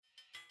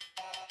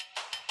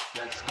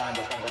That's kind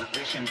of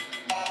conversation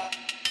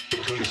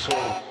between the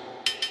soul.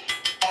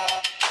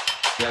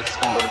 That's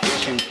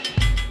conversation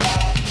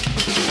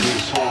between the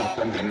soul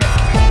and the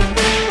mind.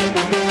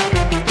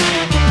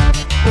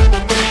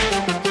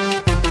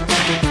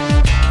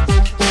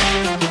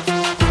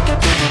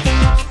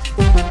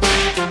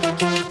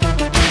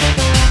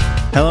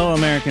 Hello,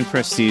 American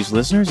Prestige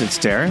listeners. It's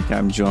Derek.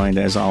 I'm joined,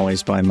 as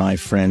always, by my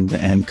friend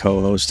and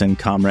co-host and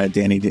comrade,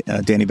 Danny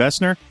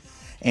Bessner.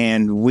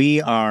 And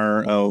we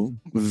are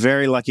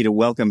very lucky to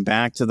welcome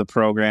back to the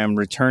program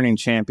returning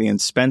champion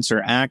Spencer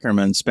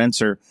Ackerman.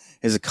 Spencer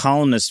is a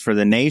columnist for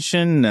The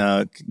Nation.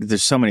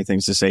 There's so many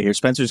things to say here.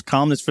 Spencer's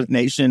columnist for The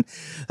Nation.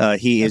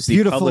 He is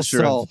the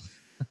publisher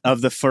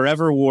of the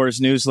Forever Wars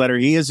newsletter.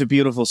 He is a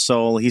beautiful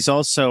soul. He's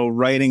also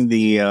writing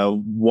the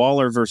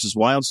Waller versus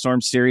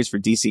Wildstorm series for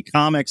DC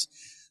Comics.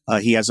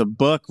 He has a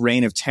book,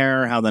 Reign of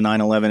Terror, How the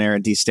 9/11 Era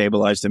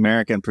Destabilized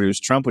America and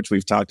Produced Trump, which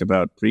we've talked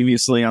about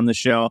previously on the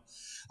show.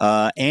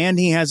 And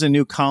he has a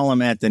new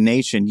column at The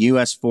Nation.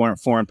 U.S.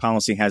 foreign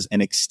policy has an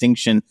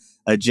extinction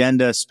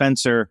agenda.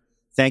 Spencer,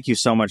 thank you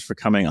so much for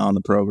coming on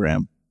the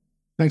program.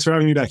 Thanks for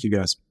having me back, you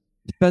guys.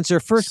 Spencer,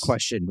 first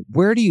question.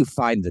 Where do you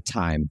find the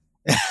time?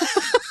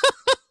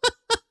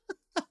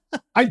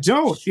 I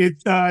don't.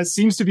 It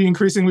seems to be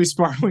increasingly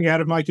spiraling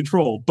out of my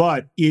control,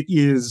 but it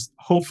is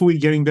hopefully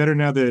getting better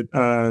now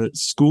that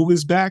school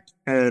is back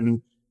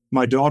and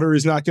my daughter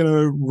is not going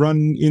to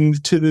run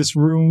into this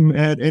room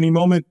at any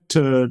moment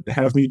to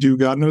have me do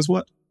God knows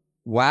what.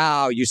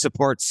 Wow, you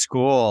support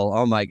school.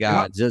 Oh my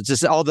God. Yeah.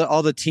 Just all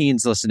the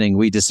teens listening,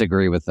 we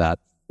disagree with that.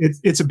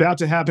 It's about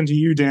to happen to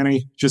you,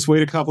 Danny. Just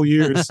wait a couple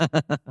years.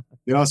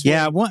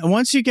 Yeah,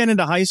 once you get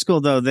into high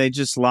school, though, they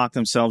just lock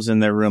themselves in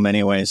their room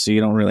anyway, so you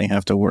don't really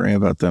have to worry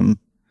about them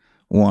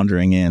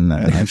wandering in.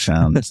 I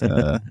found.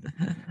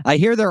 I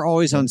hear they're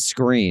always on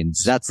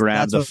screens. That's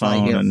the phone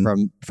I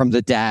hear from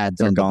the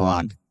dads on the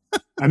block.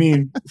 I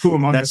mean, who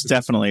among That's us?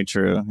 definitely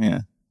true.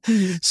 Yeah.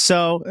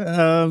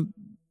 So,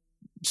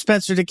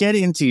 Spencer, to get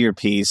into your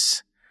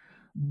piece,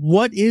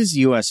 what is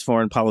U.S.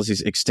 foreign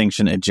policy's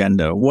extinction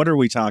agenda? What are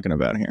we talking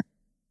about here?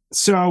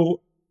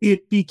 So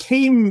it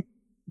became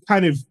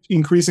kind of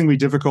increasingly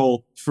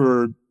difficult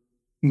for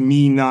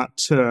me not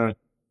to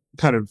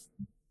kind of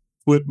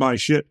flip my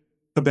shit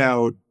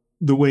about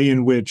the way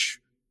in which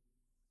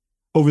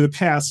over the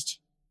past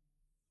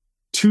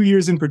 2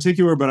 years in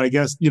particular, but I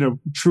guess,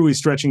 truly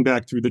stretching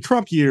back through the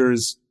Trump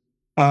years,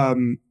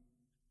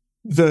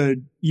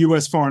 the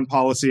U.S. foreign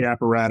policy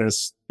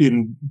apparatus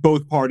in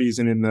both parties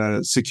and in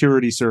the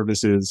security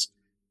services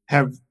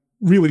have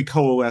really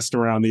coalesced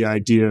around the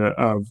idea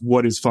of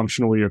what is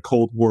functionally a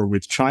Cold War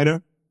with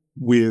China,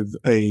 with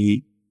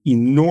a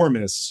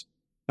enormous,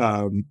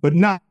 but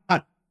not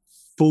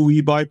fully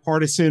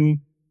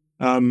bipartisan,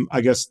 I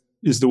guess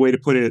is the way to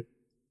put it,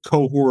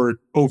 cohort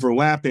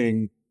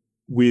overlapping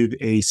with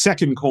a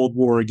second Cold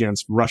War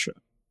against Russia.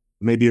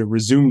 Maybe a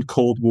resumed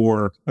Cold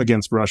War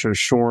against Russia,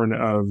 shorn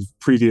of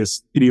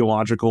previous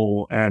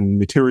ideological and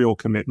material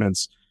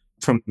commitments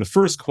from the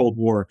first Cold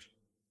War.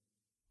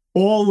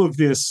 All of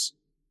this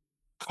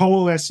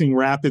coalescing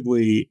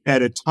rapidly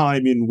at a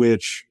time in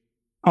which,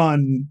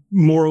 on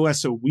more or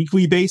less a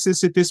weekly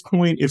basis at this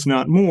point, if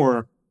not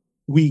more,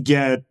 we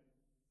get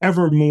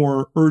ever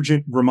more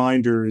urgent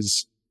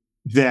reminders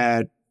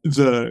that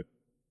the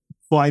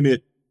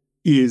climate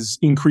is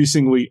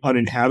increasingly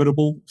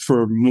uninhabitable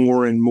for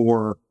more and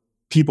more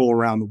people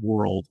around the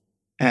world.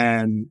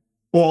 And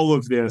all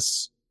of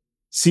this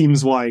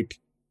seems like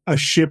a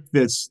ship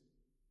that's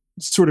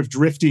sort of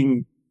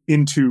drifting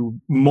into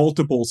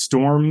multiple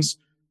storms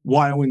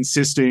while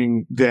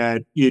insisting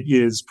that it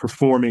is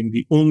performing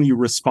the only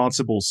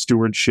responsible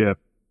stewardship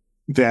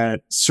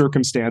that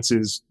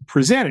circumstances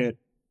presented.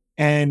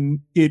 And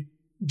it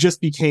just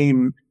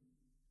became,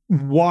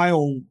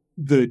 while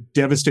the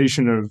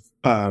devastation of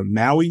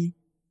Maui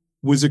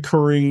was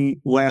occurring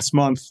last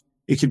month,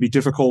 it can be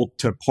difficult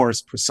to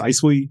parse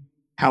precisely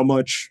how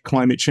much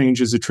climate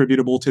change is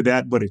attributable to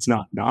that, but it's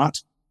not.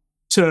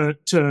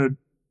 To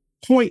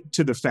point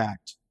to the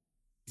fact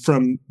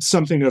from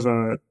something of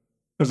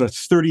a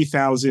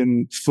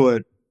 30,000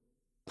 foot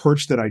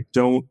perch that I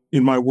don't,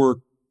 in my work,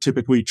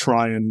 typically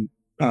try and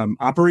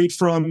operate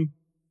from,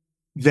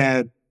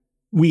 that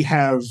we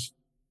have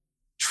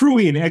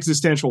truly an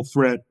existential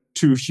threat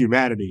to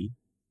humanity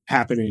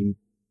happening,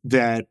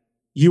 that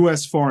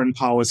U.S. foreign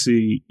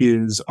policy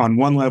is on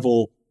one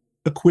level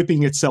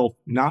equipping itself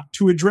not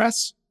to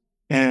address,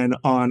 and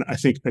on, I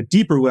think, a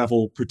deeper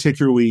level,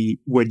 particularly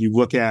when you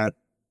look at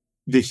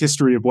the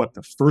history of what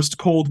the first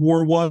Cold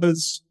War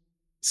was,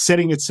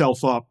 setting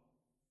itself up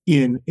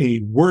in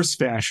a worse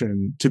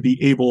fashion to be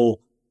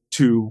able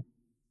to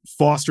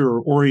foster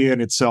or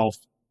orient itself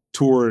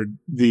toward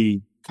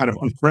the kind of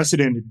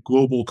unprecedented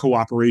global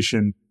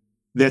cooperation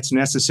that's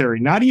necessary,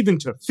 not even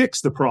to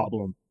fix the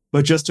problem,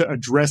 but just to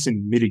address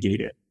and mitigate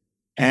it.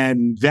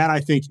 And that,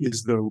 I think,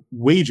 is the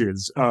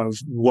wages of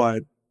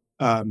what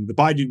the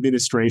Biden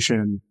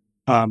administration,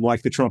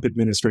 like the Trump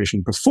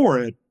administration before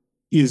it,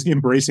 is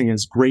embracing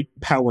as great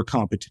power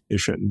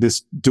competition.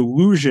 This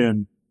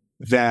delusion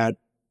that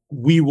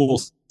we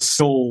will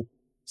still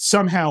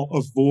somehow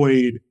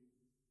avoid,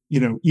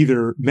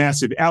 either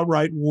massive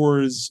outright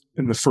wars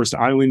in the first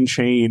island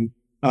chain,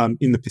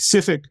 in the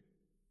Pacific,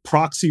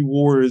 proxy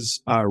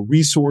wars,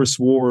 resource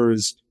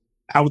wars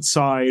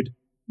outside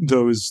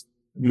those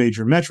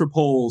major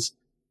metropoles.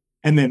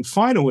 And then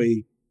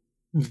finally,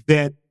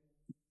 that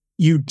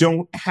you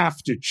don't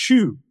have to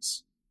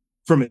choose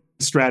from a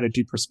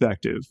strategy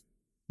perspective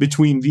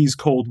between these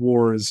Cold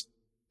Wars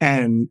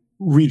and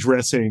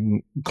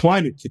redressing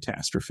climate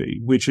catastrophe,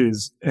 which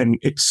is an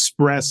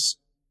express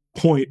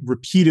point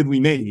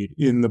repeatedly made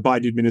in the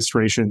Biden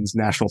administration's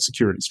national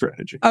security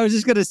strategy. I was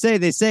just going to say,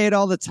 they say it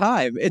all the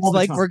time. It's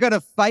like, we're going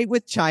to fight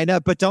with China,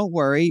 but don't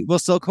worry, we'll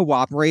still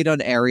cooperate on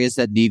areas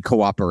that need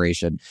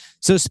cooperation.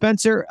 So,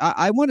 Spencer,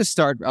 I want to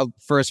start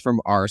first from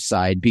our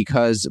side,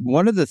 because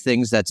one of the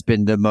things that's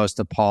been the most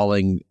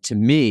appalling to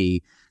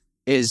me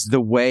is the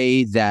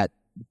way that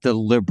the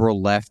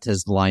liberal left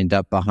has lined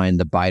up behind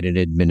the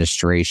Biden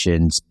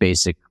administration's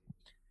basic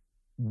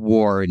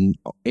war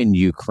in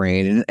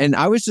Ukraine. And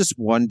I was just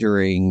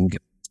wondering,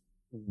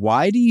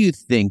 why do you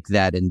think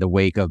that in the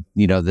wake of,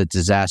 the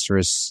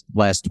disastrous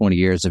last 20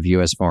 years of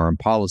U.S. foreign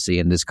policy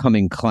and this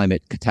coming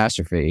climate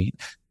catastrophe,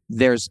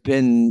 there's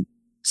been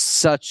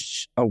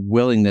such a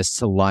willingness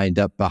to line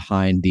up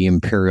behind the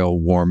imperial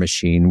war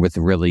machine with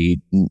really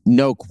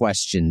no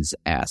questions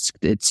asked?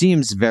 It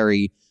seems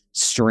very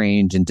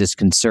strange and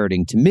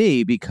disconcerting to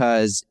me,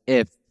 because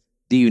if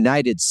the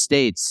United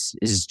States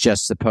is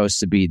just supposed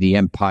to be the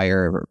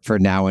empire for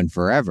now and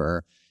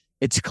forever,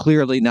 it's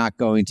clearly not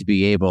going to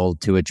be able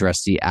to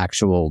address the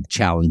actual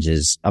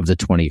challenges of the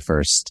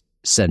 21st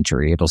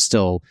century. It'll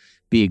still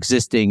be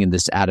existing in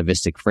this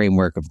atavistic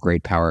framework of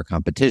great power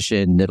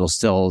competition. It'll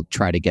still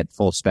try to get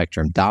full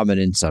spectrum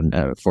dominance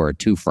for a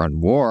two-front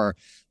war,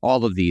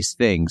 all of these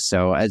things.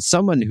 So as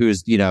someone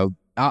who's,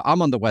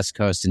 I'm on the West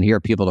Coast, and here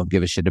people don't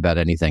give a shit about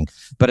anything.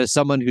 But as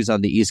someone who's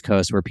on the East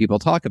Coast, where people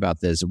talk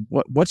about this,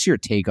 what's your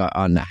take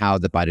on how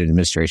the Biden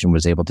administration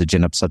was able to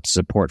gin up such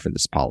support for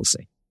this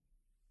policy?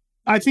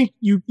 I think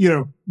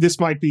this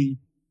might be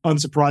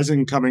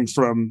unsurprising coming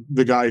from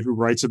the guy who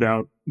writes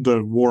about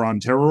the war on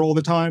terror all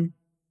the time.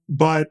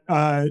 But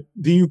the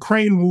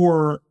Ukraine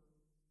war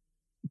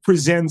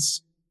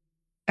presents,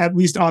 at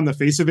least on the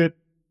face of it,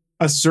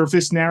 a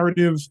surface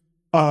narrative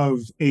of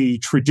a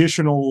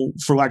traditional,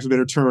 for lack of a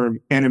better term,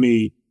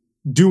 enemy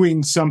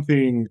doing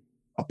something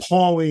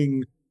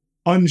appalling,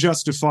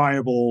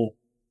 unjustifiable,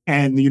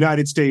 and the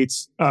United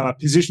States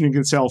positioning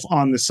itself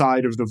on the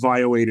side of the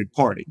violated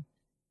party.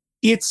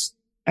 It's,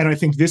 and I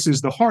think this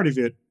is the heart of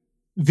it,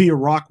 the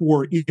Iraq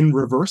war in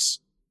reverse,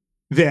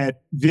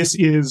 that this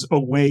is a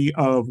way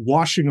of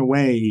washing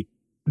away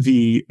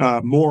the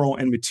moral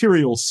and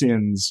material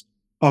sins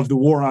of the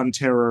war on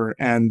terror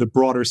and the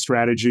broader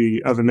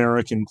strategy of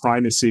American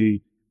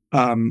primacy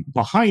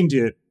behind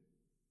it,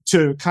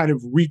 to kind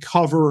of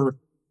recover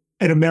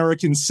an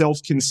American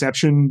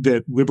self-conception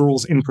that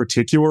liberals in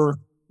particular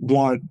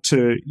want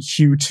to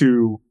hew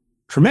to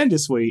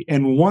tremendously.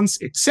 And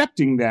once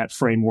accepting that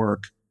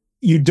framework,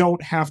 you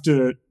don't have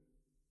to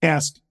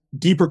ask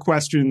deeper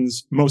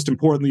questions. Most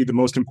importantly, the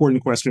most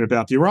important question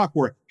about the Iraq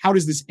war: how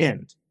does this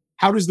end?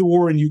 How does the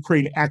war in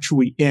Ukraine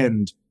actually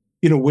end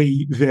in a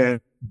way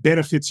that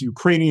benefits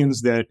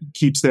Ukrainians, that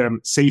keeps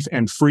them safe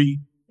and free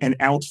and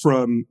out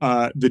from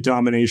the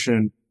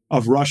domination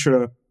of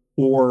Russia,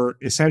 or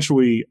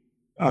essentially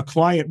a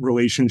client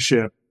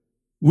relationship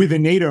with a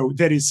NATO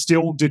that is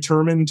still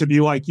determined to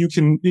be like, you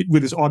can,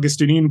 with this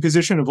Augustinian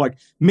position of like,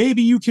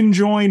 maybe you can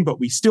join, but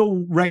we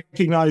still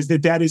recognize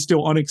that that is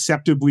still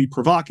unacceptably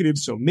provocative,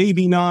 so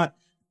maybe not,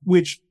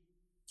 which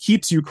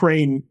keeps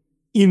Ukraine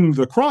in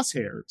the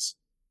crosshairs.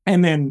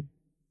 And then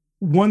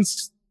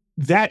once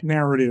that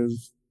narrative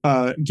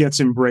gets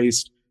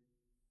embraced,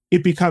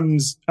 it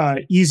becomes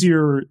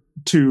easier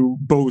to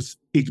both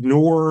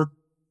ignore,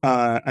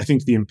 I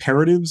think, the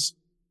imperatives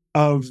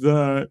of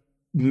the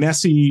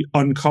messy,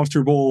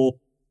 uncomfortable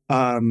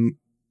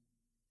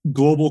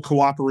global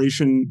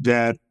cooperation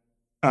that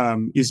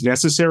is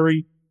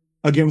necessary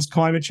against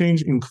climate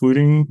change,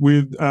 including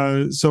with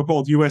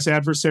so-called U.S.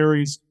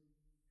 adversaries,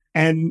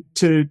 and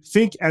to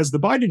think, as the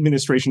Biden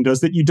administration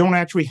does, that you don't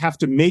actually have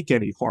to make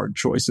any hard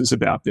choices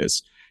about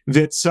this,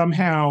 that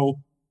somehow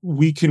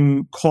we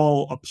can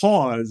call a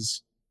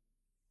pause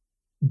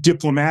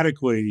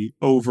diplomatically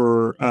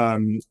over,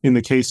 in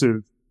the case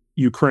of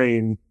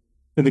Ukraine,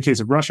 in the case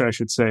of Russia, I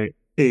should say,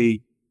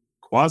 a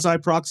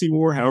quasi-proxy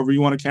war, however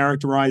you want to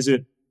characterize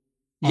it.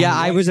 Yeah,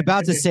 I was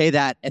about to say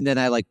that, and then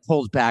I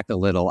pulled back a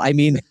little. I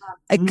mean,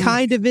 it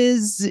kind of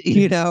is,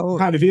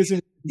 Kind of is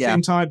at the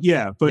same time,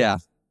 yeah.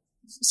 But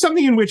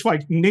something in which,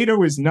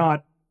 NATO is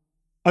not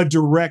a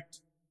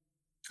direct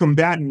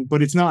combatant,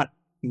 but it's not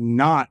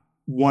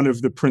one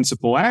of the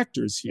principal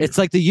actors here. It's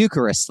like the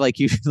Eucharist, like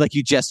you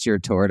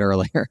gestured toward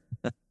earlier.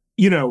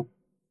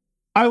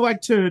 I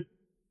like to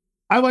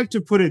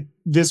put it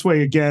this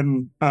way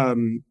again,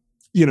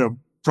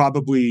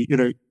 probably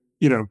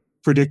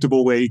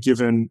predictable way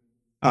given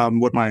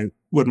what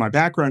my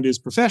background is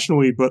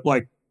professionally, but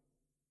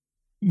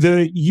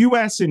the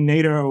U.S. and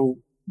NATO,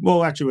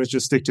 well, actually, let's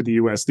just stick to the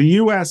U.S. The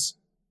U.S.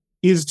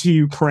 is to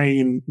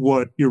Ukraine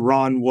what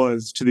Iran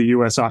was to the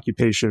U.S.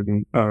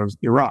 occupation of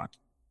Iraq.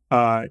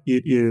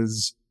 It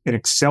is an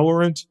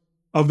accelerant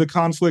of the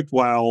conflict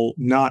while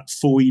not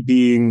fully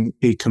being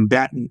a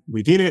combatant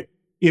within it.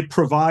 It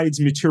provides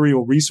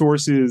material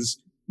resources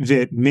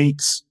that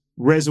makes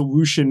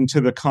resolution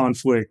to the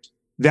conflict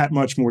that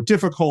much more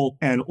difficult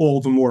and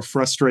all the more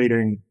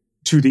frustrating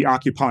to the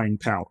occupying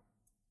power.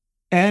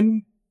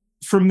 And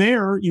from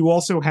there, you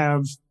also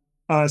have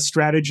a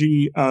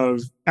strategy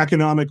of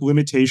economic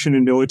limitation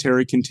and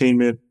military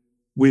containment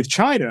with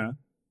China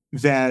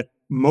that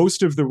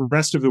most of the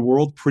rest of the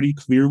world pretty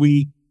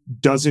clearly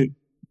doesn't,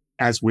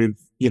 as with,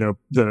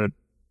 the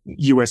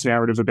U.S.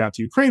 narrative about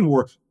the Ukraine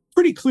war,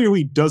 pretty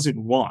clearly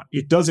doesn't want.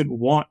 It doesn't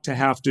want to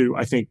have to,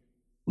 I think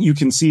you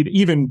can see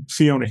even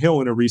Fiona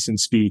Hill in a recent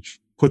speech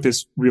put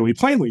this really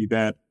plainly,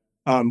 that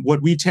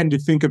what we tend to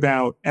think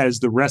about as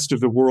the rest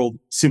of the world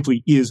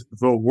simply is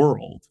the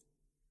world.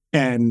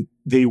 And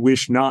they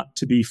wish not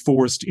to be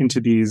forced into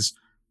these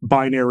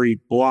binary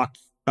block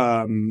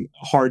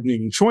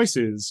hardening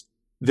choices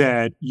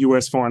that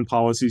U.S. foreign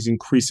policy is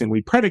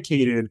increasingly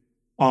predicated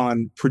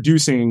on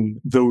producing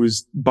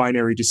those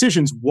binary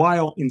decisions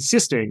while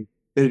insisting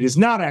that it is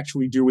not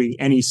actually doing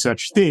any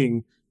such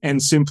thing,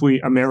 and simply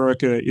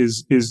America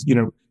is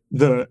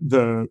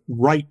the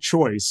right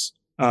choice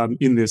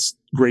in this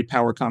great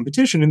power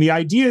competition. And the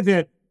idea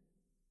that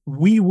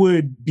we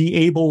would be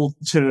able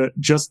to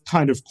just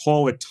kind of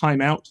call a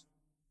timeout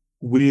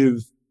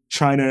with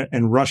China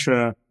and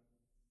Russia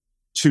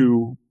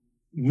to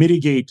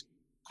mitigate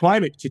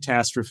climate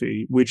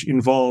catastrophe, which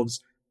involves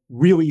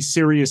really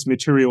serious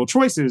material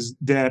choices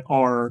that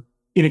are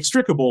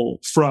inextricable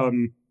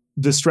from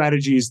the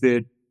strategies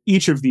that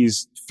each of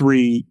these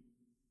three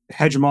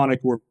hegemonic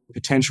or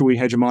potentially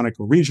hegemonic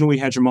or regionally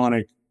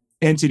hegemonic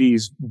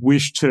entities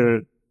wish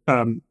to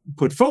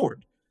put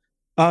forward.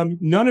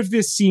 None of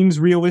this seems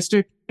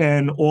realistic,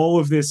 and all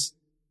of this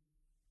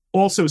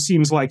also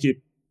seems like it,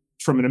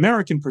 from an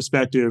American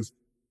perspective,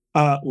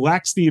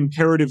 lacks the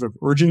imperative of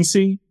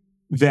urgency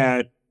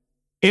that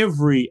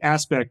every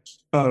aspect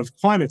of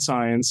climate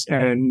science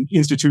and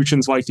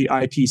institutions like the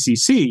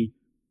IPCC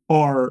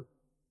are,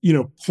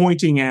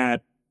 pointing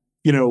at,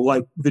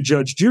 like the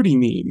Judge Judy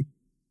meme,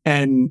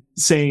 and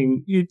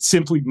saying it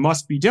simply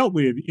must be dealt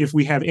with if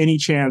we have any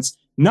chance,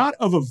 not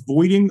of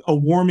avoiding a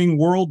warming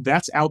world,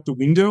 that's out the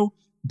window,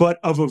 but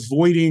of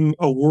avoiding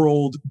a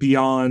world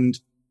beyond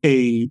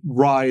a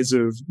rise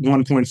of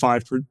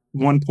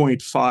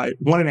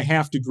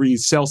 1.5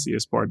 degrees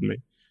Celsius,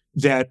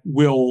 that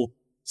will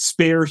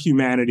spare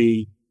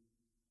humanity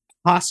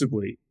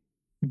possibly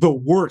the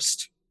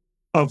worst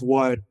of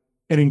what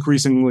an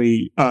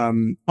increasingly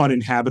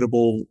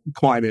uninhabitable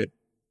climate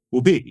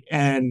will be.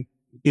 And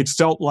it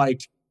felt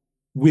like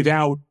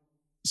without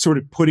sort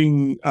of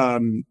putting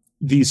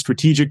these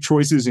strategic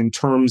choices in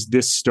terms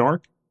this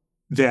stark,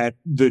 that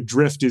the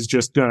drift is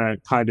just going to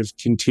kind of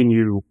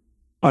continue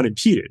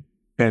unimpeded.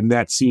 And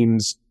that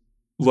seems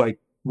like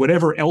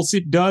whatever else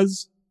it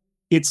does,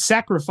 it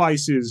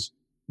sacrifices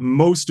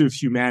most of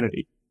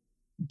humanity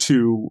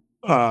to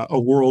a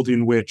world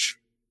in which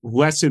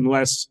less and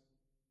less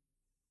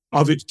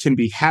of it can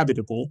be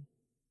habitable.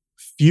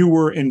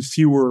 Fewer and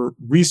fewer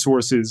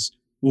resources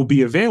will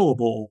be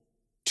available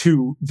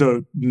to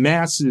the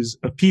masses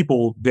of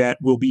people that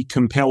will be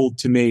compelled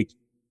to make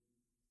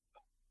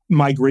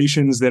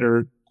migrations that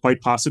are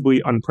quite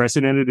possibly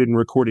unprecedented in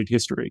recorded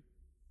history.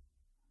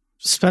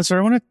 Spencer,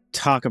 I want to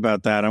talk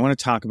about that. I want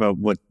to talk about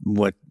what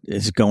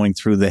is going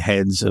through the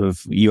heads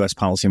of U.S.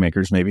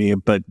 policymakers, maybe,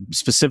 but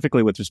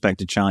specifically with respect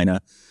to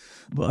China.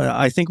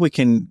 I think we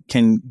can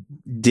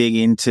dig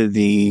into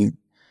the.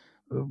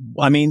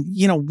 I mean,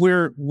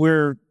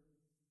 we're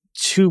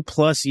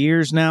 2+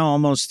 years now,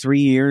 almost 3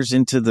 years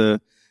into the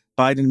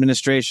Biden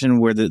administration,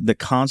 where the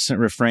constant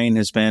refrain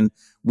has been,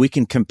 we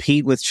can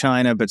compete with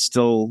China, but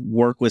still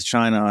work with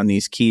China on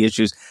these key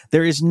issues.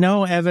 There is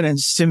no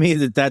evidence to me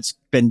that that's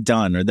been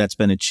done or that's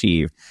been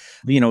achieved.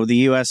 The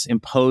U.S.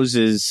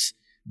 imposes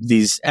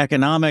these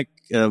economic,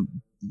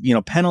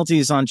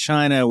 penalties on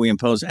China. We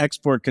impose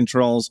export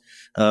controls.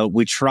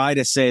 We try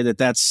to say that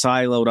that's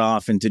siloed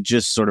off into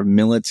just sort of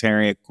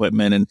military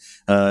equipment, and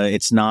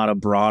it's not a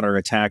broader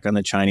attack on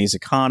the Chinese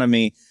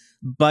economy.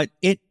 But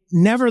it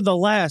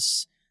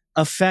nevertheless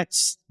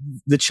affects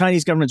the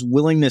Chinese government's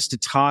willingness to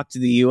talk to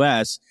the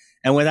U.S.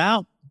 And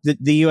without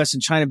the U.S.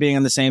 and China being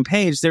on the same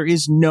page, there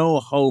is no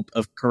hope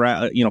of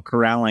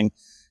corralling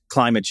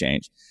climate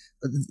change.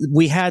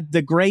 We had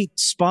the great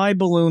spy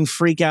balloon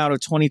freak out of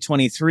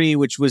 2023,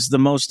 which was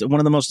one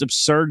of the most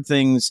absurd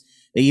things,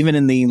 even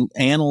in the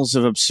annals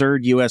of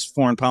absurd U.S.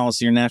 foreign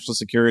policy or national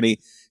security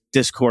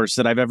discourse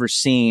that I've ever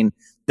seen,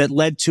 that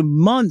led to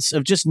months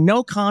of just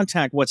no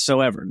contact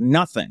whatsoever,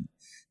 nothing.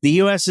 The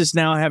U.S. is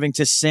now having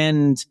to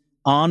send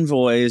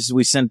envoys.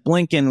 We sent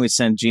Blinken, we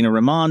sent Gina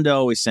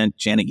Raimondo, we sent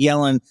Janet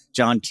Yellen,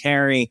 John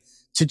Kerry,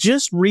 to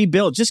just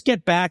rebuild, just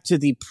get back to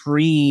the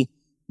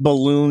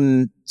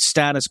pre-balloon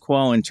status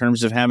quo in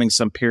terms of having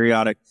some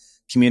periodic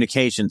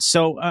communication.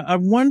 So I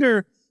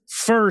wonder,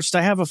 first,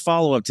 I have a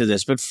follow-up to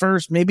this, but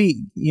first,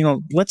 maybe,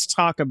 let's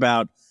talk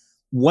about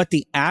what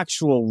the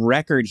actual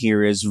record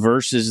here is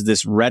versus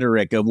this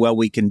rhetoric of, well,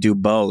 we can do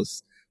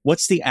both.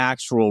 What's the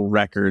actual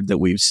record that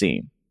we've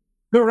seen?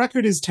 The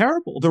record is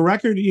terrible. The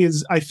record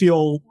is, I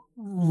feel,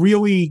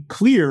 really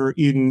clear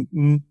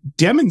in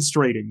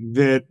demonstrating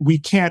that we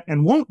can't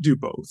and won't do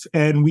both.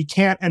 And we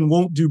can't and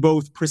won't do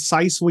both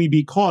precisely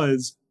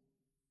because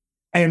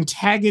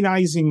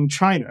antagonizing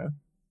China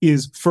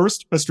is,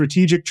 first, a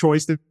strategic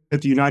choice that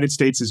the United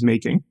States is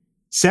making.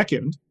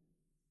 Second,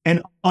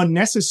 an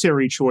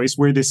unnecessary choice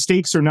where the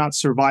stakes are not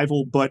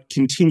survival but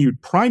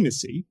continued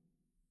primacy,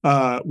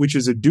 which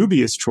is a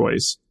dubious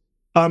choice.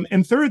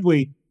 And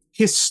thirdly,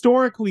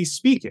 historically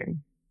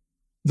speaking,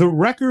 the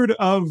record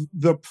of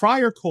the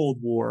prior Cold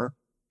War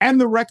and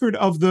the record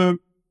of the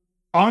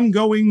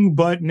ongoing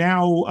but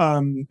now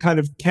kind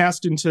of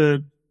cast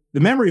into the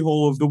memory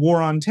hole of the War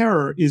on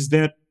Terror is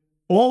that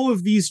all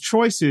of these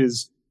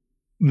choices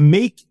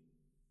make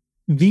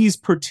these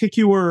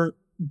particular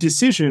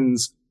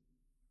decisions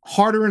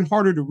harder and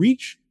harder to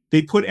reach.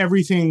 They put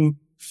everything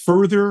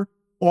further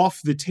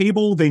off the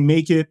table. They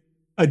make it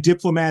a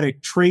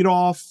diplomatic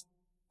trade-off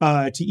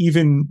to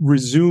even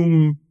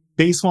resume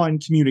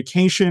baseline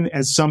communication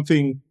as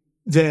something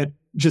that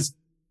just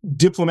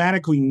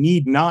diplomatically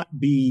need not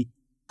be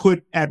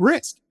put at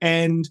risk.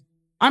 And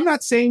I'm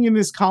not saying in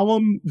this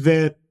column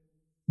that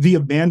the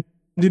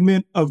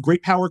abandonment of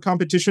great power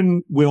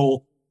competition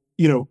will,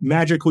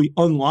 magically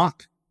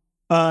unlock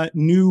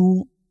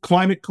new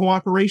climate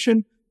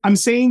cooperation. I'm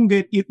saying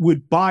that it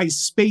would buy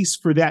space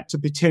for that to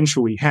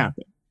potentially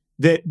happen,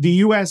 that the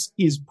U.S.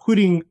 is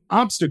putting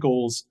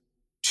obstacles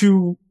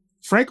to,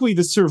 frankly,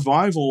 the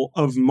survival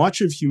of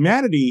much of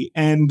humanity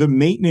and the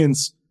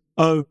maintenance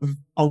of,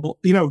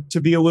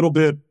 to be a little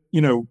bit,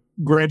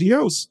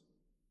 grandiose,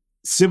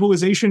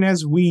 civilization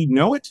as we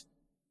know it.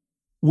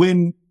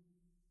 When,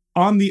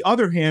 on the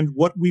other hand,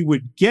 what we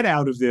would get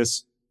out of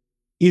this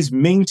is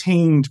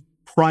maintained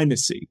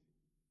primacy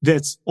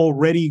that's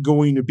already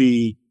going to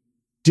be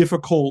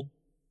difficult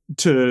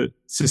to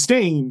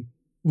sustain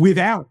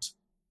without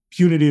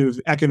punitive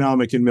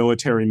economic and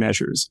military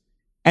measures.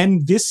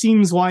 And this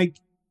seems like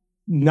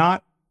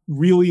not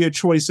really a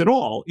choice at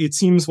all. It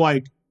seems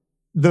like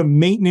the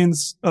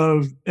maintenance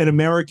of an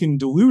American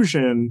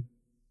delusion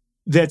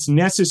that's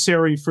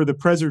necessary for the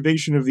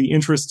preservation of the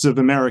interests of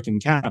American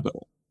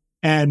capital.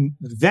 And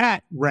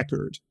that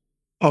record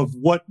of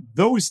what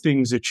those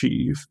things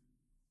achieve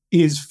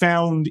is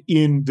found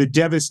in the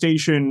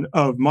devastation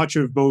of much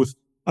of both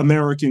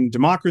American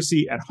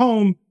democracy at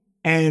home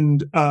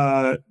and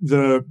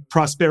the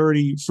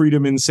prosperity,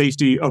 freedom, and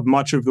safety of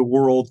much of the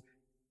world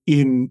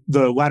in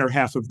the latter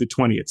half of the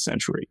 20th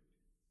century.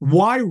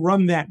 Why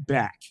run that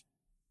back?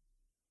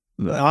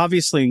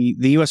 Obviously,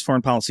 the U.S.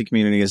 foreign policy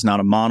community is not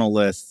a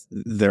monolith.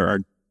 There are,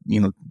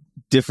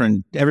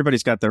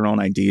 everybody's got their own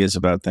ideas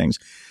about things.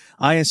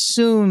 I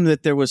assume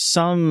that there was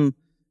some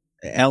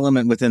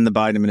element within the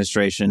Biden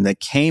administration that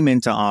came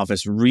into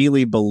office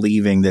really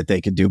believing that they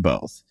could do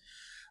both.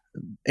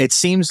 It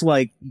seems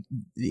like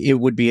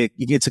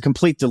it's a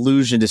complete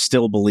delusion to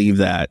still believe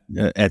that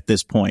at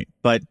this point.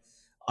 But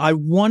I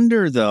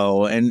wonder,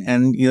 though,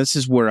 and this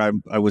is where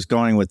I was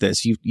going with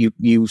this.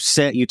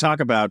 You talk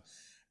about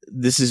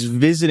this is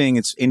visiting,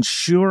 it's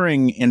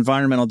ensuring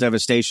environmental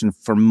devastation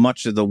for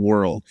much of the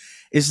world.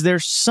 Is there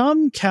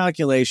some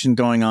calculation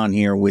going on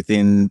here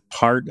within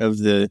part of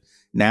the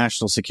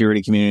national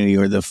security community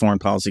or the foreign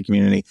policy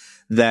community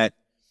that,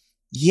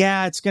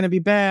 yeah, it's going to be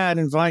bad,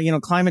 and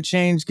climate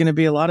change is going to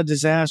be a lot of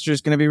disaster,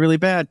 it's going to be really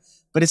bad,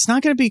 but it's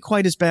not going to be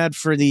quite as bad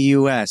for the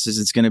U.S. as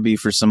it's going to be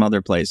for some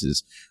other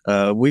places.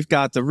 We've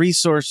got the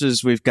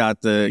resources, we've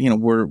got the,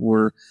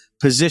 we're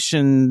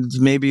positioned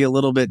maybe a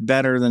little bit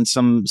better than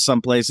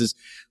some places.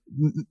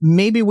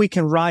 Maybe we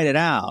can ride it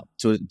out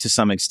to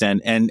some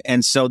extent.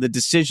 And so the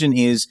decision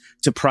is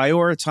to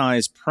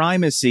prioritize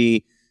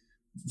primacy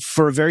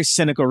for a very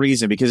cynical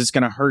reason, because it's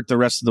going to hurt the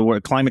rest of the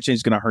world. Climate change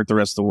is going to hurt the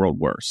rest of the world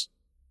worse.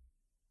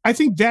 I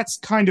think that's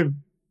kind of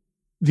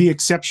the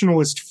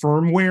exceptionalist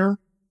firmware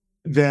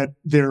that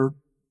they're,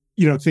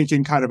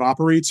 thinking kind of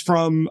operates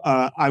from.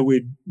 I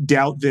would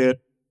doubt that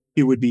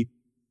it would be,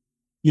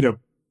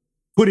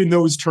 put in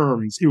those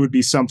terms, it would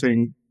be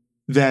something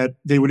that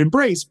they would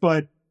embrace.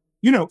 But,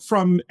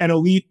 from an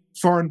elite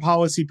foreign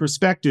policy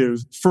perspective,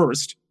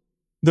 first,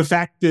 the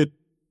fact that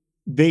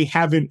they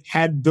haven't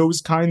had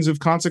those kinds of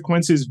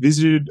consequences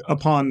visited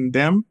upon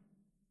them,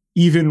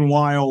 even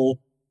while,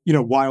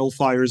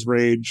 wildfires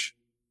rage,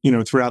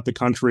 throughout the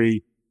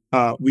country.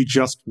 We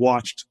just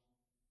watched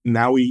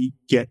Maui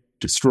get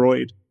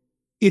destroyed.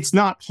 It's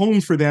not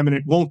home for them, and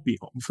it won't be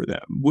home for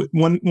them.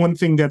 One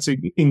thing that's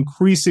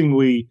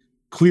increasingly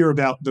clear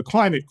about the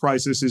climate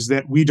crisis is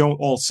that we don't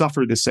all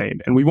suffer the same,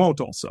 and we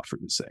won't all suffer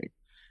the same.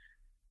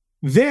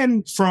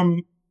 Then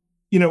from,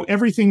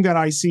 everything that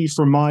I see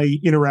from my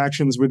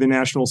interactions with the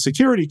national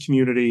security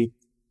community,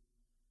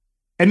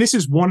 and this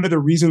is one of the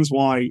reasons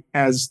why,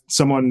 as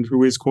someone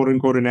who is quote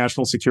unquote a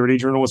national security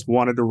journalist,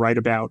 wanted to write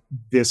about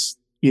this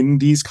in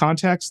these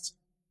contexts,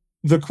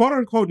 the quote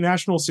unquote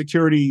national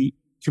security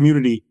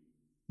community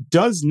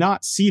does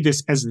not see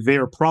this as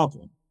their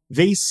problem.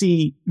 They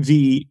see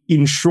the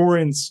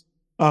insurance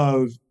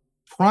of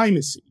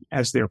primacy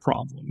as their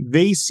problem.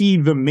 They see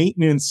the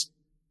maintenance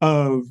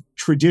of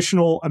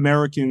traditional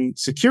American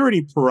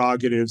security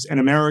prerogatives and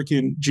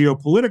American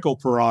geopolitical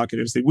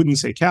prerogatives. They wouldn't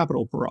say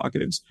capital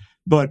prerogatives,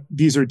 but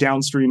these are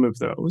downstream of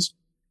those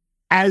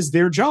as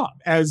their job,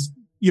 as,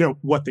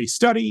 what they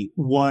study,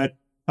 what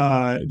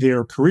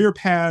their career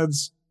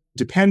paths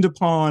depend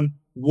upon,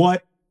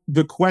 what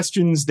the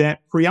questions that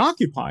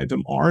preoccupy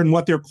them are, and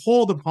what they're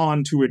called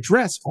upon to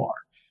address are.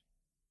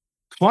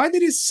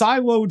 Climate is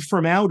siloed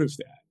from out of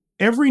that.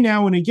 Every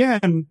now and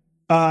again,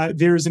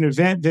 there's an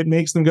event that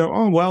makes them go,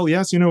 oh, well,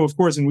 yes, of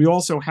course, and we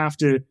also have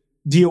to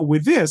deal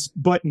with this,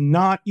 but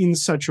not in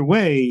such a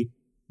way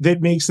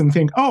that makes them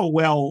think, oh,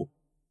 well,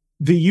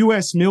 the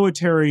U.S.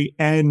 military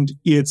and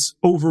its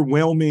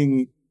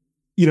overwhelming,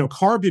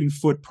 carbon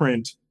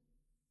footprint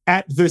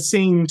at the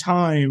same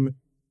time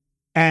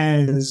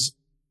as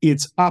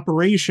its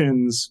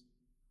operations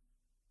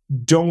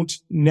don't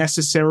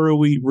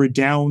necessarily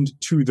redound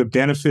to the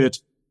benefit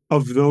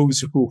of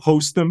those who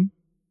host them.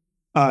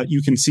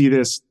 You can see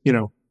this,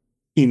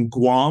 in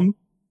Guam,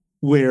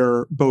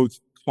 where both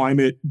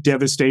climate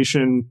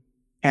devastation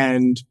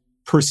and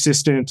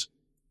persistent,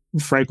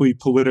 frankly,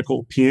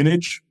 political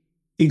peonage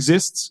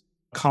exists,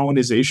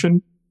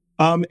 colonization.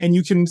 And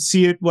you can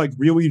see it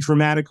really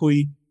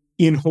dramatically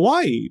in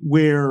Hawaii,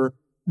 where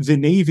the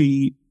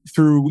Navy,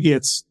 through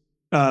its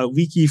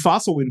leaky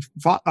fuel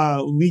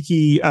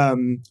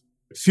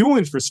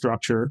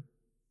infrastructure,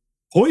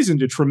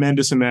 poisoned a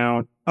tremendous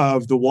amount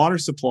of the water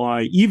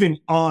supply, even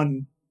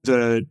on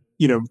the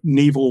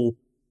naval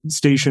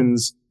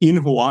stations in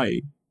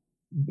Hawaii,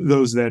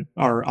 those that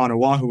are on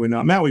Oahu and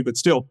not Maui, but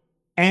still,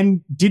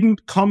 and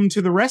didn't come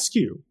to the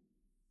rescue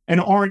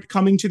and aren't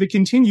coming to the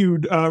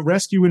continued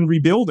rescue and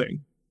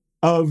rebuilding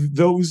of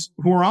those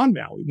who are on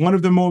Maui. One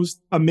of the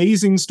most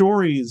amazing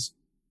stories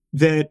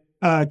that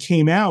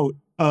came out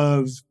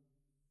of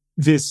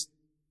this,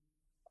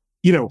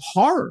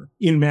 horror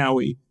in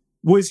Maui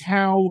was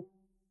how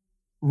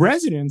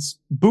residents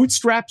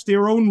bootstrapped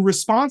their own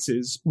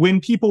responses when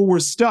people were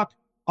stuck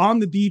on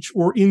the beach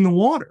or in the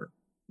water,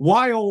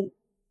 while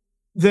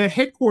the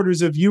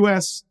headquarters of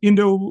U.S.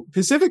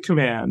 Indo-Pacific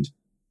Command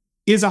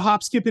is a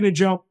hop, skip, and a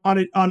jump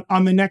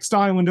on the next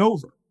island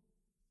over.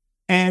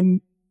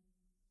 And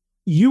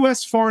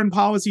U.S. foreign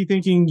policy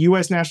thinking,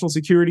 U.S. national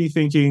security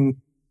thinking,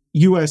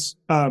 U.S.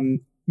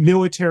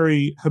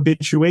 Military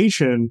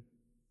habituation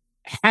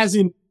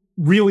hasn't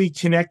really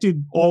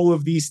connected all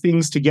of these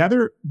things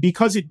together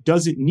because it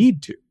doesn't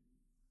need to.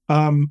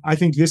 I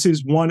think this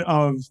is one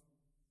of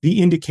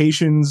the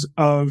indications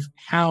of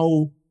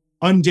how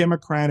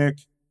undemocratic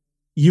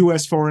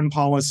U.S. foreign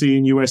policy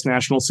and U.S.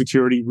 national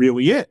security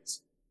really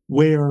is,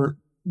 where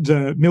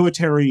the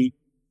military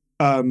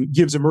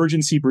gives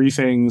emergency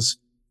briefings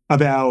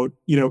about,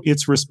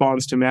 its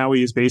response to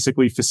Maui is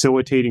basically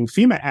facilitating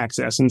FEMA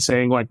access and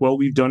saying well,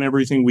 we've done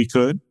everything we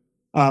could.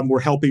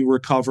 We're helping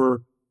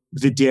recover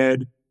the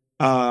dead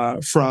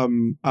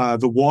from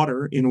the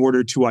water in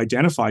order to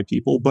identify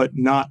people, but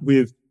not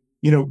with,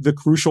 the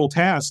crucial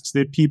tasks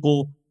that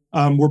people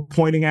were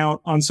pointing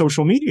out on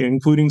social media,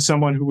 including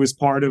someone who was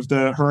part of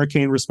the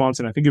hurricane response.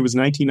 And I think it was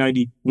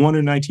 1991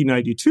 or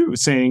 1992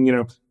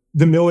 saying,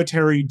 the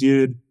military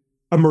did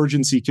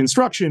emergency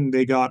construction.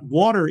 They got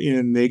water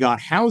in, they got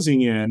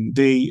housing in,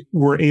 they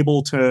were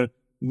able to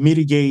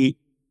mitigate,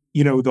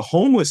 the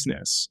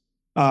homelessness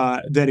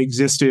that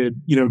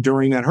existed,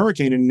 during that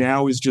hurricane, and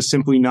now is just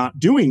simply not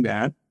doing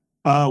that.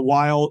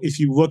 While if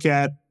you look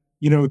at,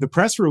 the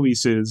press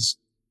releases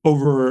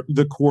over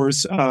the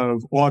course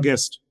of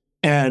August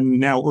and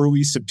now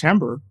early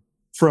September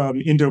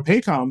from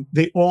Indo-PACOM,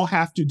 they all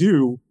have to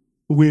do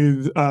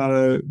with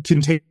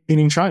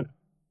containing China.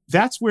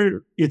 That's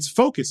where its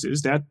focus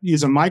is. That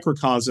is a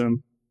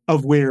microcosm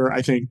of where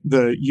I think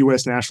the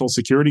U.S. national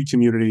security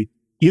community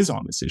is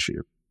on this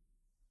issue.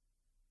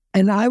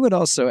 And I would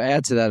also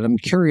add to that, I'm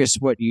curious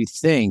what you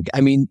think. I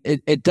mean,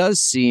 it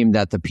does seem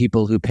that the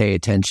people who pay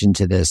attention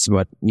to this,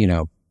 what,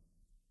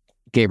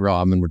 Gabriel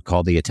Allman would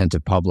call the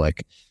attentive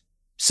public,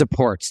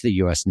 supports the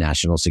U.S.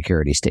 national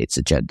security state's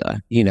agenda.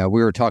 We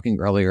were talking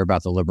earlier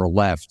about the liberal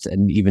left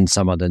and even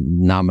some of the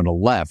nominal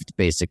left,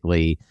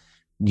 basically,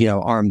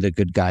 arm the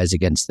good guys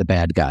against the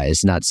bad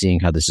guys, not seeing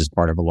how this is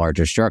part of a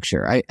larger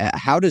structure.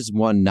 How does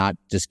one not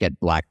just get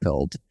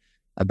blackpilled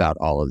about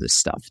all of this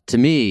stuff? To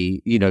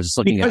me, just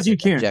looking because at you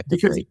can't,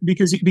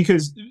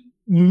 because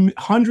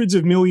hundreds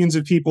of millions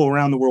of people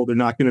around the world are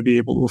not going to be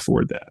able to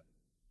afford that.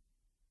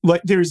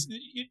 There's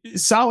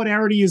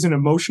solidarity is an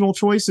emotional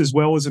choice as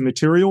well as a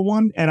material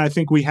one, and I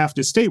think we have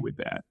to stay with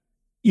that.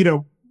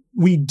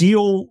 We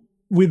deal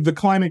with the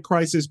climate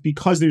crisis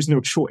because there's no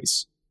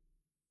choice.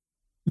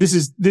 This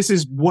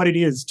is what it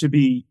is to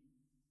be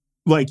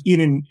in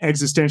an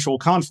existential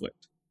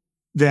conflict,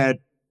 that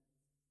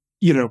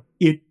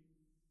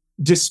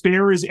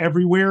despair is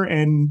everywhere,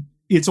 and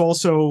it's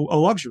also a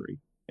luxury.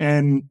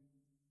 And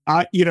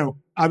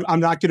I'm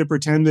not going to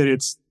pretend that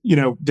it's,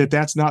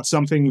 that's not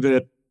something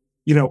that,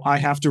 I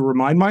have to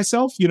remind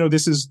myself.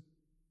 This is,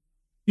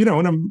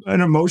 an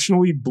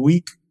emotionally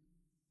bleak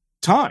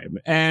time.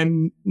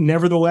 And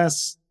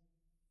nevertheless,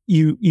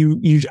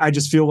 I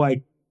just feel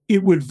like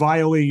it would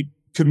violate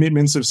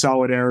commitments of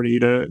solidarity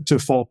to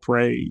fall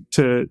prey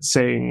to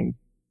saying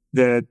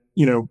that,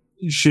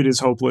 shit is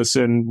hopeless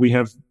and we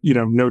have,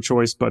 no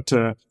choice but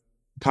to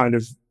kind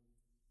of,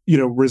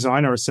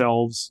 resign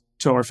ourselves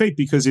to our fate,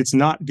 because it's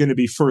not going to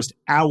be first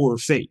our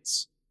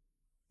fates.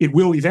 It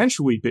will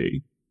eventually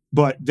be,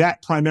 but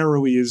that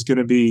primarily is going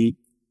to be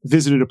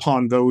visited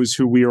upon those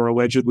who we are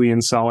allegedly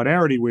in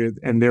solidarity with,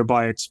 and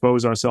thereby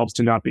expose ourselves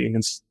to not being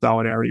in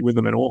solidarity with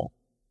them at all.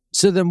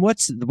 So then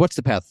what's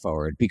the path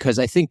forward? Because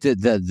I think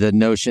that the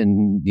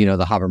notion,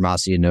 the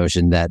Habermasian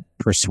notion that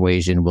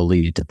persuasion will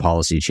lead to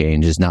policy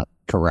change is not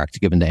correct,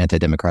 given the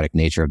anti-democratic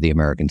nature of the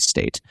American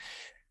state.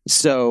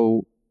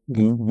 So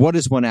what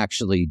does one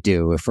actually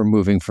do if we're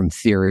moving from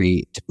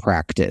theory to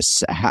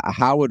practice?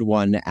 How would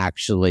one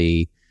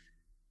actually...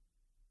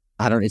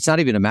 it's not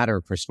even a matter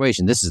of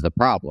persuasion. This is the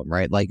problem,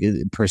 right? Like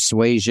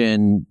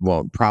persuasion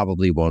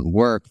probably won't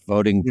work.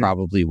 Voting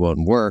probably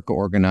won't work.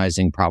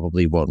 Organizing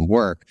probably won't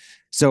work.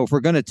 So if we're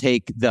going to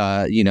take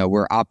the,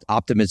 we're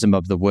optimism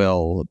of the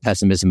will,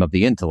 pessimism of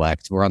the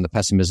intellect, we're on the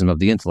pessimism of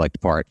the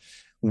intellect part.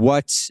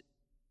 What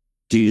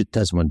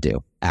does one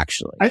do,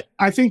 actually?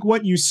 I think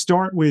what you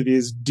start with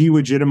is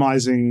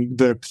delegitimizing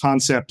the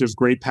concept of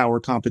great power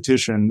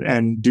competition,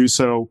 and do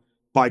so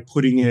by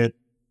putting it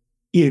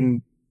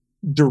in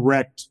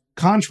direct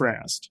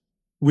contrast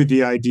with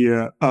the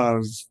idea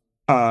of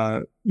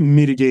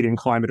mitigating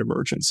climate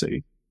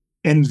emergency,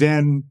 and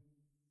then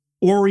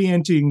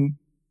orienting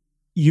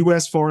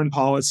U.S. foreign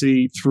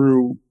policy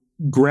through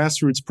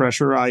grassroots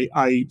pressure.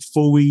 I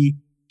fully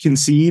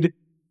concede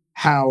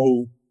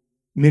how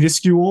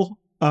minuscule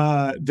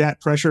that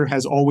pressure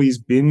has always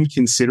been,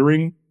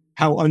 considering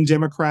how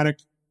undemocratic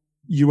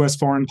U.S.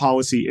 foreign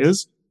policy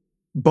is.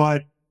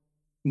 But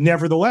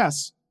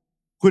nevertheless,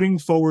 putting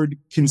forward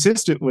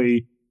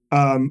consistently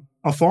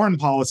a foreign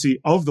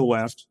policy of the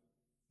left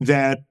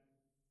that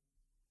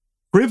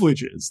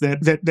privileges,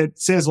 that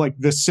says, like,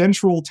 the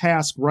central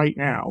task right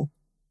now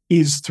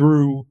is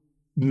through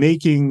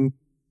making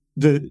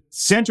the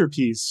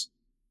centerpiece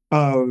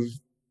of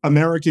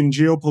American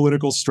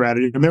geopolitical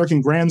strategy,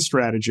 American grand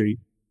strategy,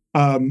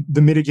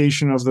 the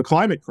mitigation of the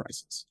climate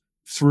crisis,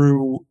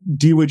 through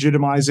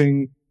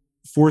delegitimizing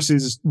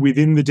forces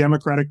within the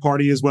Democratic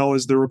Party as well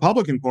as the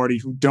Republican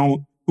Party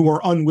who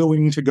are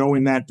unwilling to go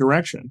in that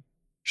direction.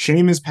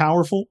 Shame is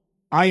powerful.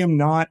 I am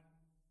not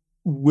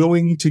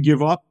willing to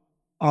give up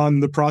on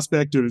the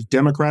prospect of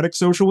democratic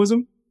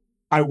socialism.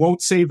 I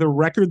won't say the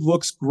record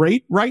looks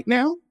great right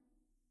now,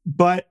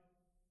 but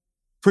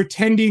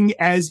pretending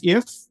as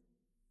if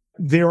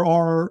there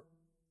are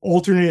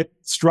alternate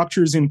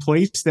structures in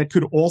place that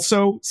could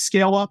also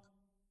scale up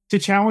to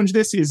challenge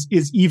this is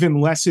even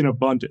less in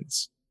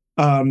abundance.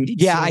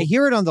 I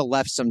hear it on the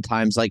left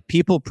sometimes. Like,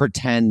 people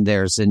pretend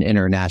there's an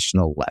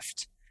international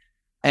left,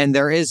 and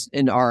there is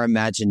in our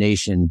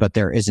imagination, but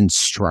there isn't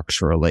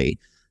structurally.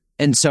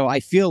 And so I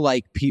feel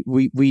like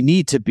we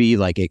need to be,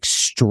 like,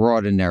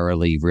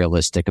 extraordinarily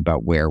realistic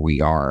about where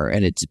we are,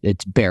 and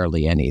it's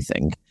barely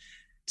anything.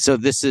 So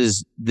this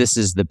is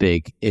the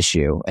big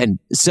issue. And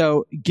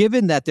so,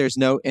 given that there's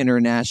no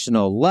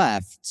international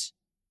left,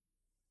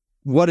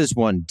 what does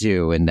one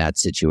do in that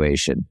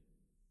situation?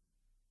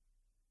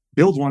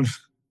 Build one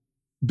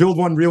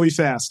really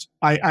fast.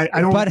 I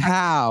don't. But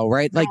how?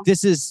 Right? Like,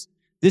 this is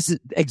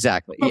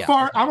exactly.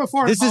 I'm a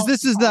foreign. This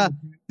is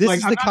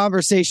the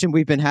conversation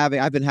we've been having.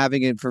 I've been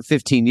having it for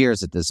 15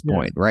 years at this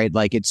point, right?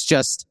 Like, it's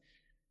just,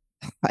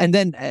 and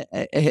then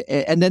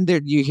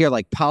there you hear,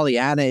 like,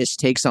 Pollyanna-ish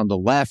takes on the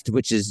left,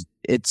 which is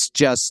it's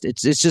just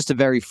a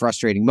very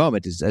frustrating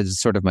moment, as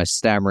sort of my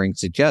stammering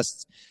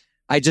suggests.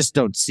 I just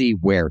don't see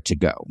where to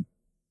go.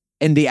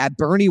 And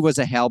Bernie was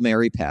a Hail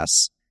Mary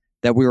pass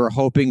that we were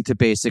hoping to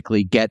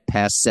basically get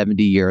past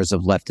 70 years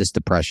of leftist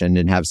depression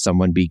and have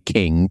someone be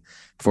king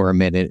for a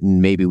minute,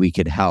 and maybe we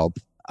could help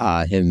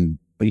him,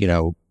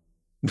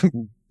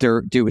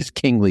 do his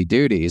kingly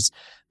duties.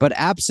 But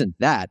absent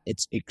that,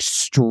 it's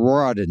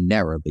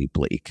extraordinarily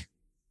bleak.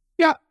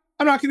 Yeah,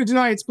 I'm not going to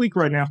deny it's bleak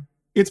right now.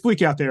 It's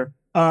bleak out there.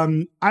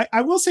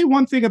 I will say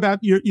one thing about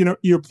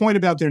your point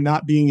about there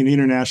not being an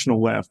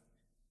international left.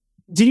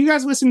 Did you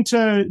guys listen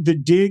to the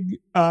Dig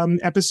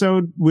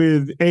episode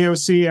with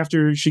AOC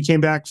after she came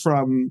back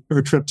from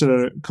her trip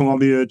to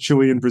Colombia,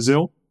 Chile, and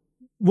Brazil?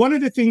 One of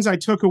the things I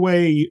took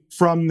away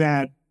from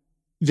that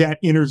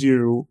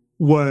interview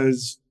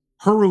was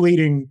her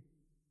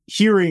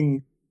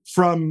hearing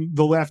from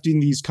the left in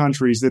these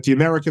countries that the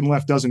American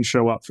left doesn't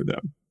show up for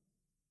them,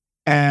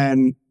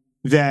 and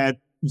that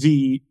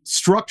the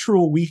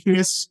structural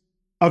weakness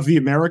of the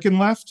American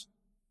left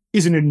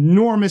is an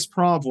enormous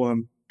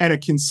problem, and a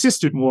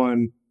consistent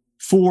one,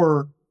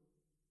 for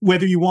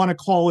whether you want to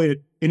call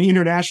it an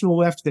international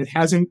left that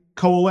hasn't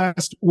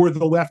coalesced, or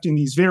the left in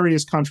these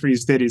various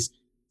countries that is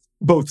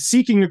both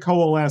seeking to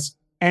coalesce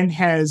and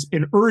has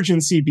an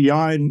urgency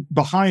behind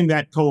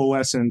that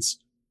coalescence,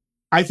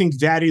 I think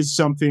that is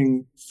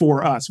something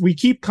for us. We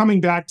keep coming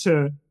back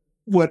to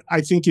what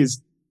I think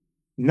is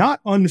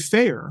not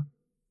unfair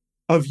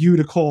of you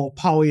to call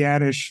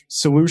Pollyannish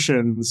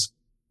solutions,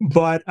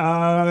 but,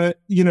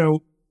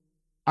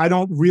 I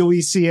don't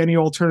really see any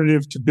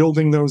alternative to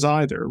building those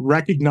either,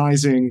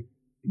 recognizing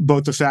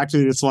both the fact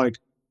that it's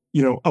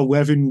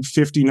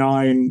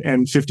 11:59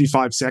 and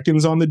 55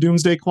 seconds on the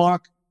doomsday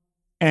clock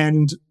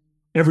and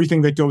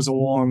everything that goes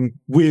along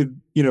with,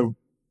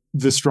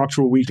 the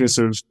structural weakness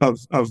of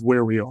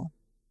where we are.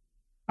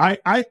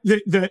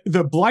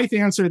 The blithe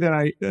answer that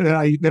I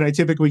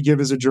typically give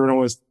as a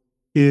journalist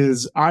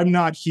is I'm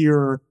not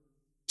here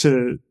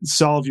to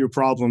solve your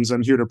problems.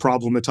 I'm here to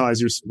problematize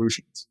your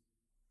solutions.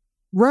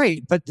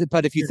 Right. But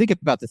if you think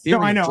about the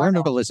theory of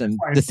journalism,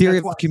 the theory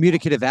of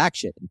communicative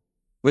action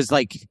was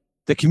like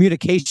the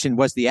communication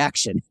was the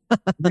action.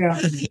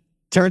 Yeah.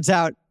 Turns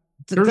out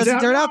it doesn't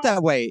turn out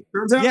that way.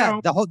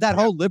 That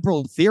whole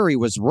liberal theory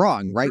was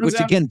wrong, right? Which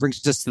again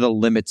brings us to the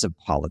limits of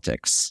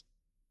politics.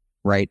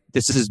 Right.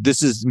 This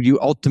is you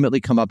ultimately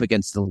come up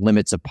against the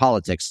limits of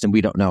politics, and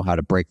we don't know how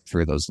to break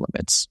through those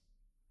limits.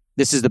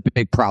 This is the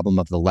big problem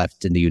of the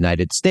left in the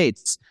United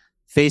States,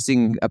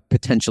 facing a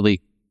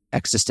potentially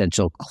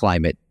existential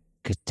climate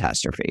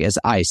catastrophe, as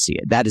I see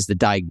it. That is the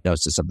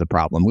diagnosis of the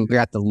problem. We're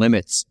at the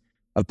limits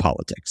of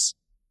politics.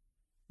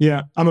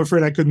 Yeah, I'm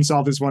afraid I couldn't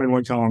solve this one in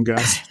one column,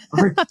 guys.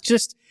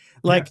 Just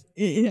like,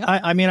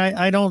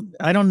 I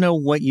don't know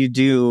what you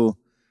do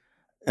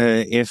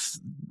if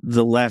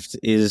the left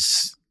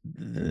is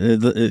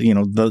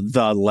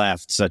the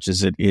left, such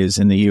as it is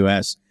in the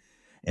U.S.,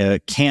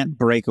 can't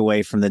break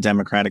away from the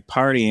Democratic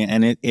Party,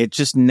 and it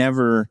just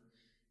never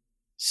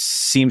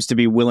seems to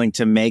be willing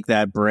to make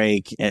that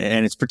break,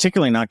 and it's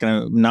particularly not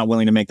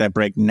willing to make that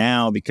break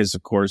now because,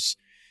 of course,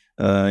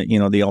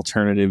 the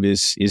alternative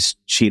is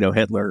Cheeto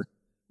Hitler.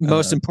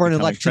 Most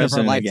important election of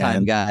our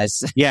lifetime, again.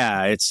 Guys.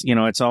 Yeah,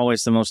 it's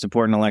always the most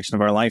important election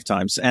of our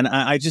lifetimes, and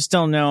I just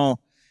don't know.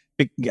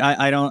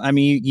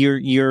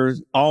 You're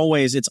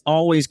always, it's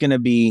always going to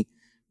be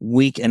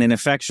weak and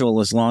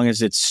ineffectual as long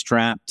as it's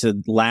strapped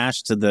to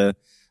lash to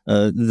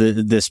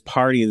this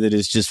party that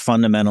is just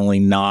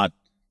fundamentally not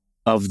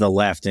of the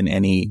left in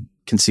any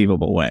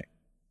conceivable way.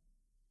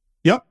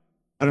 Yep.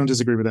 I don't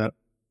disagree with that.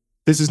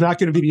 This is not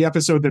going to be the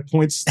episode that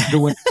points the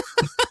way.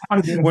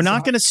 We're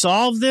not going to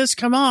solve this.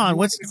 Come on.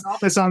 What's solve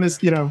this on this,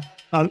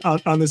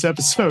 on this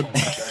episode?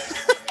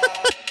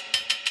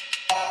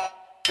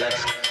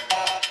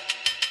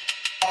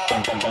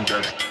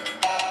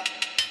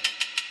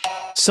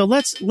 So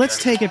let's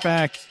take it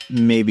back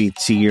maybe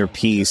to your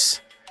piece,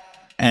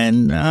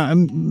 and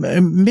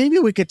maybe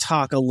we could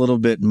talk a little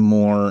bit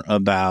more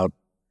about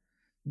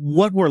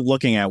what we're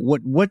looking at,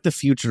 what the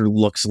future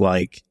looks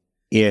like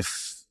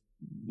if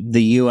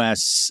the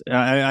U.S.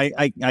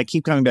 I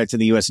keep coming back to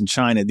the U.S. and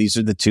China. These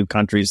are the two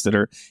countries that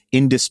are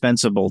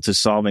indispensable to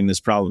solving this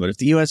problem. But if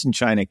the U.S. and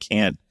China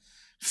can't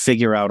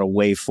figure out a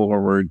way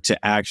forward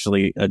to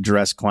actually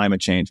address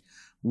climate change,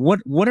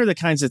 what are the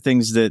kinds of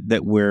things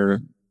that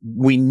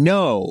we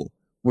know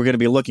we're going to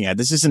be looking at?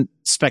 This isn't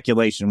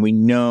speculation. We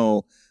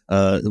know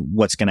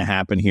what's going to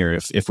happen here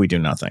if we do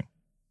nothing.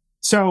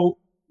 So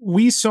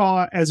we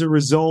saw, as a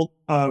result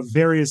of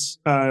various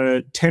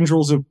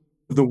tendrils of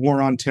the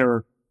war on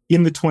terror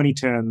in the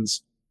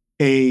 2010s,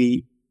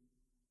 a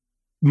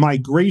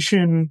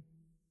migration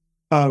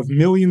of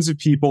millions of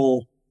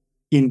people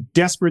in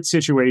desperate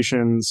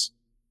situations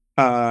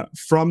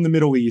from the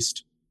Middle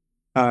East,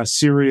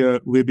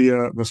 Syria,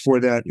 Libya, before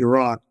that,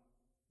 Iraq,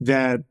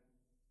 that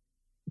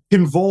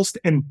convulsed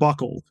and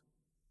buckled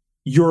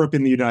Europe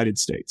and the United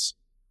States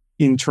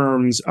in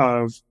terms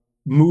of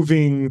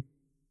moving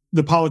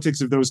the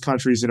politics of those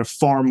countries in a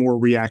far more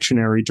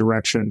reactionary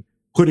direction,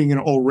 putting an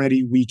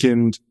already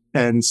weakened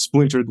and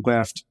splintered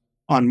left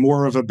on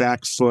more of a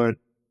back foot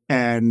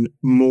and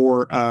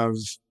more of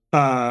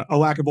a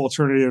lack of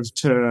alternative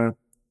to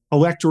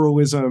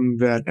electoralism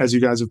that, as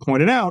you guys have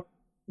pointed out,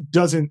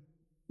 doesn't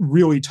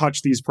really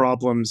touch these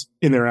problems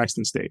in their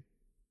extant state.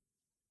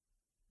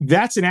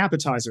 That's an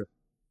appetizer.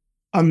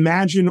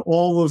 Imagine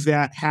all of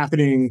that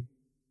happening,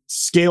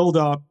 scaled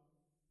up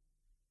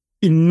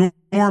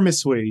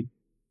enormously,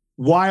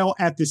 while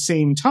at the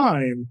same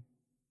time,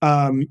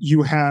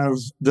 you have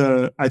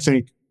the, I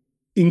think,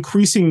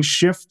 increasing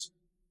shift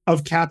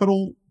of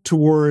capital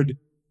toward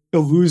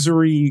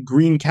illusory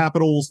green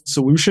capital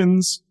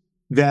solutions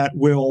that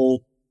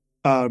will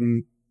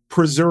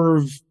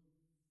preserve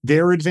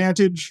their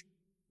advantage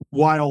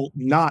while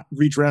not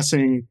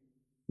redressing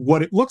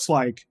what it looks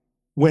like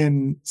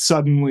when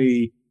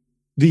suddenly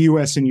the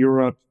US and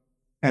Europe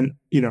and,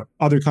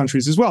 other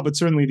countries as well, but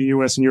certainly the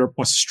US and Europe,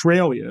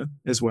 Australia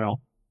as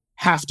well,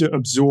 have to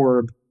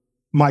absorb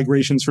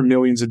migrations from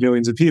millions and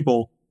millions of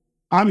people.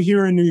 I'm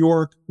here in New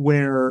York,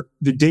 where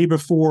the day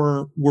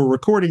before we're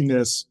recording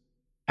this,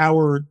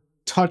 our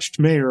touched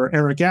mayor,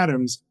 Eric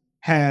Adams,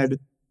 had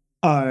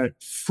a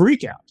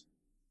freak out,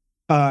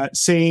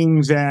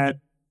 saying that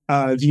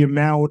the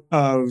amount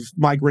of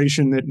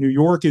migration that New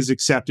York is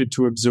accepted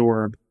to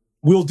absorb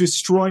will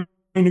destroy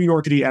New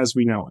York City as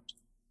we know it.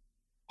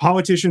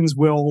 Politicians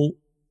will,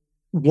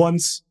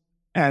 once,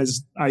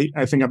 as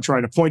I think I'm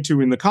trying to point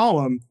to in the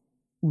column,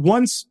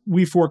 once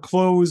we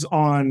foreclose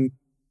on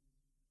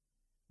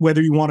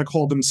whether you want to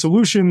call them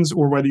solutions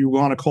or whether you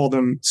want to call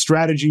them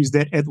strategies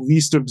that at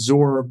least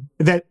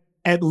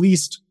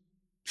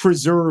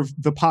preserve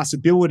the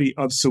possibility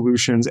of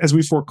solutions, as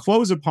we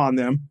foreclose upon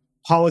them,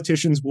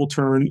 politicians will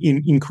turn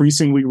in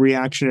increasingly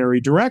reactionary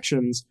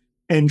directions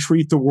and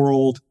treat the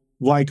world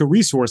like a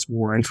resource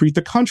war and treat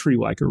the country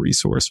like a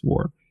resource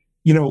war.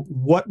 You know,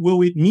 what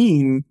will it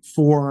mean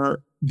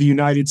for the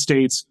United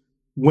States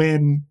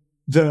when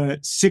the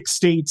 6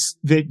 states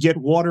that get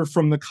water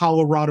from the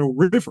Colorado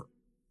River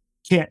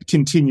can't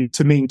continue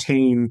to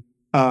maintain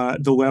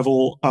the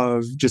level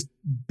of just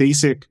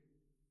basic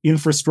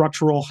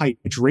infrastructural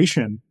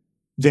hydration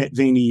that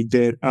they need,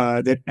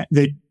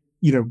 that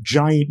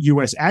giant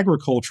U.S.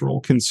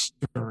 agricultural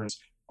concerns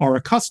are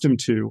accustomed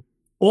to?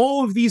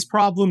 All of these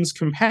problems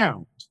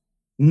compound.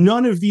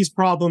 None of these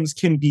problems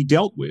can be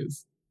dealt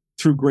with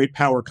through great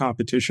power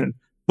competition.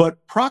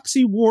 But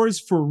proxy wars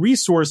for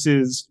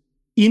resources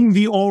in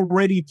the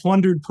already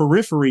plundered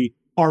periphery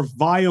are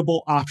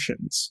viable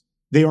options.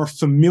 They are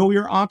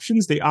familiar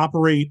options. They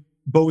operate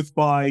both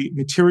by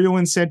material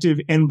incentive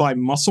and by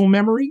muscle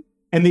memory,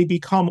 and they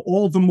become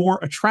all the more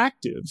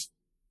attractive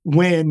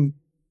when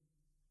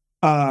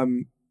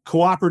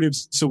cooperative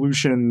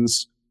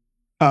solutions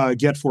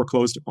get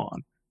foreclosed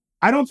upon.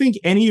 I don't think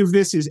any of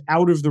this is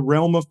out of the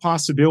realm of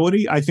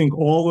possibility. I think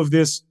all of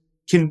this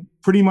can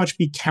pretty much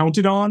be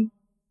counted on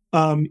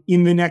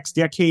in the next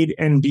decade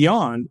and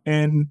beyond.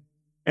 And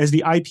as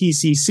the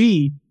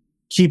IPCC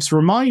keeps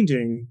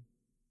reminding,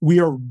 we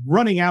are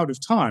running out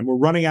of time. We're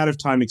running out of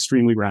time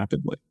extremely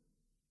rapidly.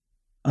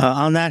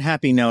 On that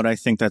happy note, I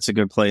think that's a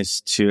good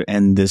place to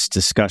end this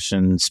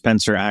discussion.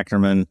 Spencer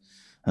Ackerman,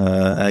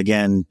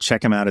 again,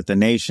 check him out at The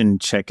Nation.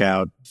 Check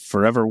out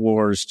Forever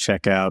Wars.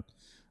 Check out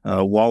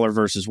Waller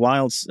versus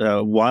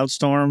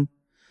Wildstorm.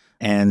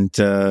 And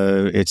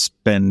it's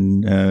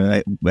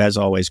been, as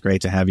always,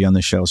 great to have you on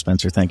the show,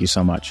 Spencer. Thank you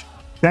so much.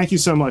 Thank you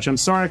so much. I'm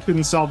sorry I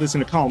couldn't solve this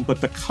in a column,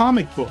 but the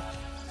comic book.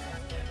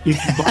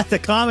 The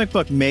comic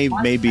book may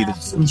be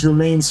some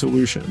germane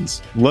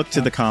solutions. Look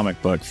to the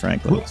comic book,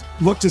 frankly.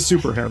 Look to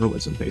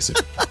superheroism,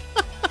 basically.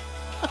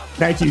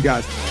 Thank you,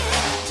 guys.